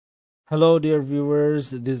Hello dear viewers,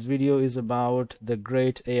 this video is about the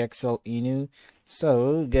great axlinu.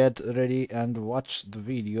 So get ready and watch the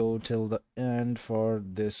video till the end for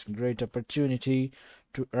this great opportunity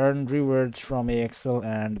to earn rewards from AXL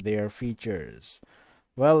and their features.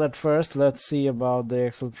 Well, at first let's see about the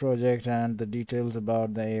AXL project and the details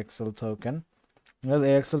about the AXL token. Well,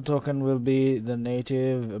 AXL token will be the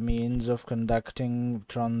native means of conducting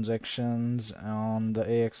transactions on the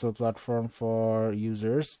AXL platform for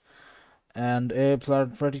users, and a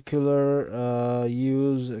particular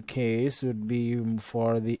use case would be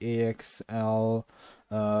for the AXL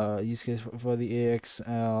use case for the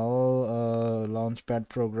AXL launchpad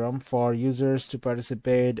program for users to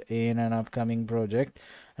participate in an upcoming project,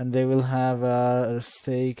 and they will have to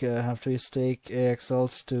stake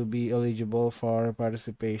AXLs to be eligible for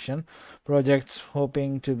participation. Projects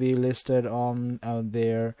hoping to be listed on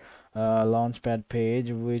their launchpad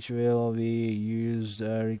page, which will be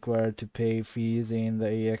required to pay fees in the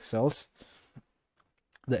AXLs.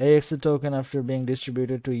 The AXL token, after being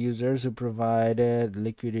distributed to users who provided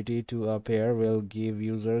liquidity to a pair, will give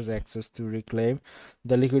users access to reclaim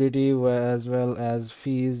the liquidity as well as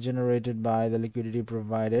fees generated by the liquidity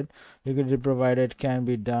provided. Liquidity provided can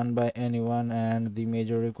be done by anyone, and the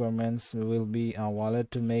major requirements will be a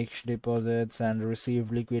wallet to make deposits and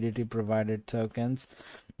receive liquidity provided tokens.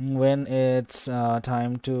 When it's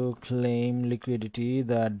time to claim liquidity,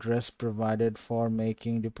 the address provided for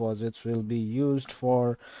making deposits will be used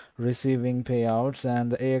for receiving payouts,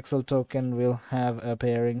 and the AXL token will have a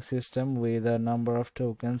pairing system with a number of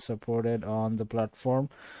tokens supported on the platform,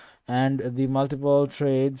 and the multiple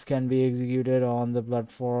trades can be executed on the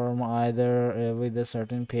platform either with a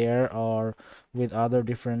certain pair or with other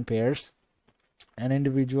different pairs. An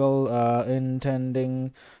individual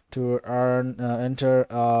intending to enter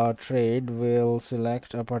a trade will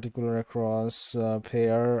select a particular cross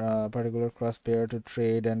pair to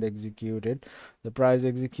trade and execute it. The price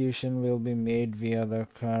execution will be made via the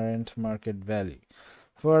current market value.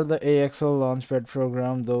 For the AXL Launchpad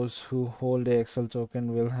program, those who hold AXL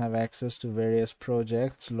token will have access to various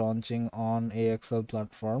projects launching on AXL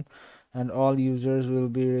platform, and all users will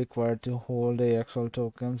be required to hold AXL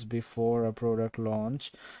tokens before a product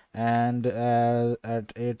launch, and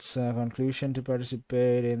at its conclusion to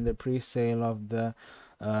participate in the pre-sale of the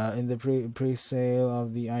pre-sale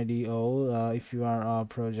of the IDO. If you are a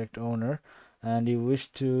project owner and you wish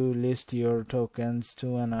to list your tokens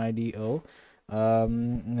to an IDO,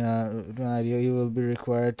 you will be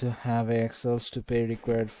required to have AXLs to pay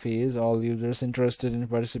required fees. All users interested in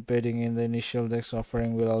participating in the initial DEX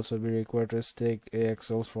offering will also be required to stake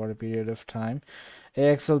AXLs for a period of time.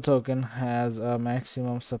 AXL token has a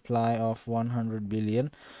maximum supply of 100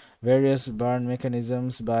 billion. Various burn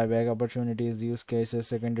mechanisms, buyback opportunities, use cases,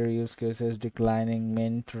 secondary use cases, declining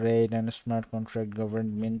mint rate, and smart contract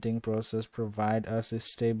governed minting process provide us a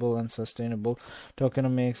stable and sustainable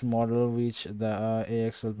tokenomics model which the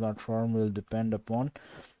AXL platform will depend upon.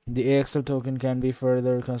 The AXL token can be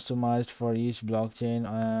further customized for each blockchain,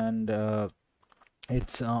 and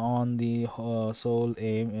it's on the sole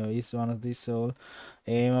aim is one of the sole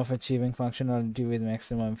aim of achieving functionality with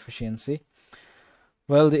maximum efficiency.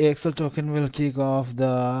 Well, the AXL token will kick off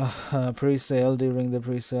the pre-sale during the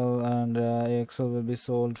pre-sale, and AXL will be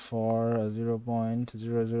sold for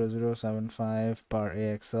 0.00075 per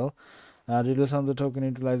AXL. Details on the token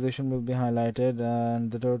utilization will be highlighted,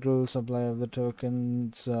 and the total supply of the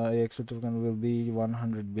tokens AXL token will be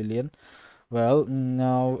 100 billion. Well,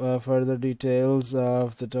 now further details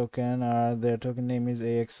of the token are: their token name is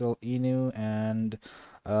axlinu, and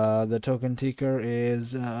the token ticker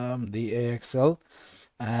is the AXL,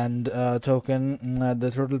 and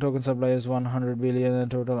the total token supply is 100 billion,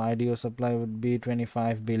 and total IDO supply would be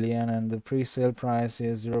 25 billion, and the pre-sale price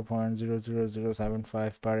is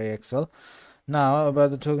 0.00075 per AXL. Now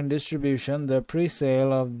about the token distribution, the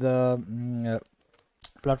pre-sale of the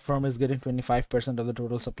platform is getting 25% of the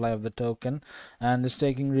total supply of the token, and the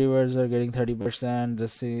staking rewards are getting 30%. The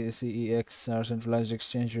CEX, or centralized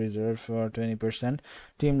exchange reserve, for 20%.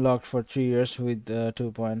 Team locked for 3 years with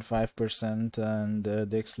 2.5%, and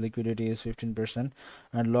DEX liquidity is 15%,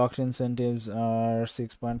 and locked incentives are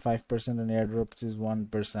 6.5%, and airdrops is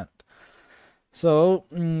 1%. So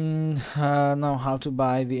now how to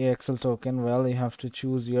buy the AXL token? Well, you have to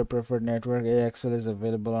choose your preferred network. AXL is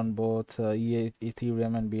available on both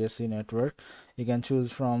Ethereum and BSC network. You can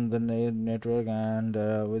choose from the network and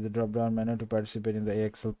with the drop down menu to participate in the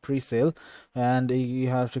AXL pre-sale. And you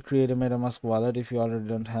have to create a MetaMask wallet. If you already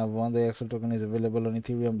don't have one, the AXL token is available on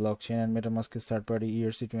Ethereum blockchain, and MetaMask is third-party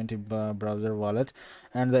ERC20 browser wallet,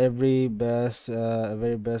 and the very best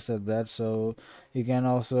at that. So you can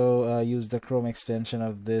also use the Chrome extension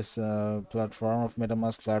of this platform, of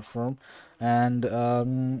MetaMask platform. And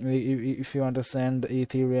if you want to send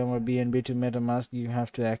Ethereum or BNB to MetaMask, you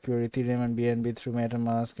have to acquire Ethereum and BNB through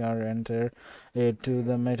MetaMask or enter it to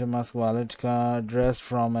the MetaMask wallet address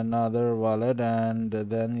from another wallet, and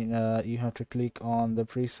then you have to click on the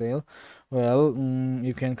pre-sale. Well,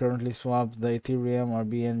 you can currently swap the Ethereum or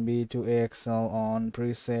BNB to AXL on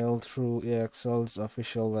pre-sale through AXL's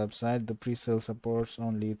official website. The pre-sale supports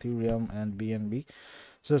only Ethereum and BNB.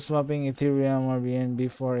 So swapping Ethereum or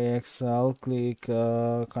BNB for AXL, click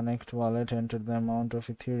connect wallet, enter the amount of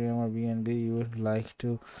Ethereum or BNB you would like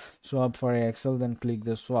to swap for AXL, then click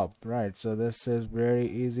the swap. Right, so this is very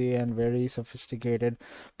easy and very sophisticated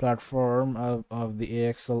platform of the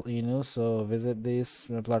axlinu. So visit this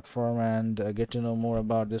platform and get to know more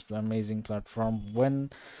about this amazing platform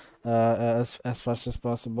when as fast as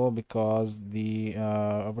possible, because the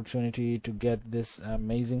opportunity to get this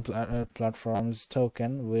amazing platform's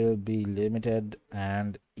token will be limited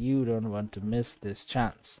and you don't want to miss this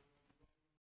chance.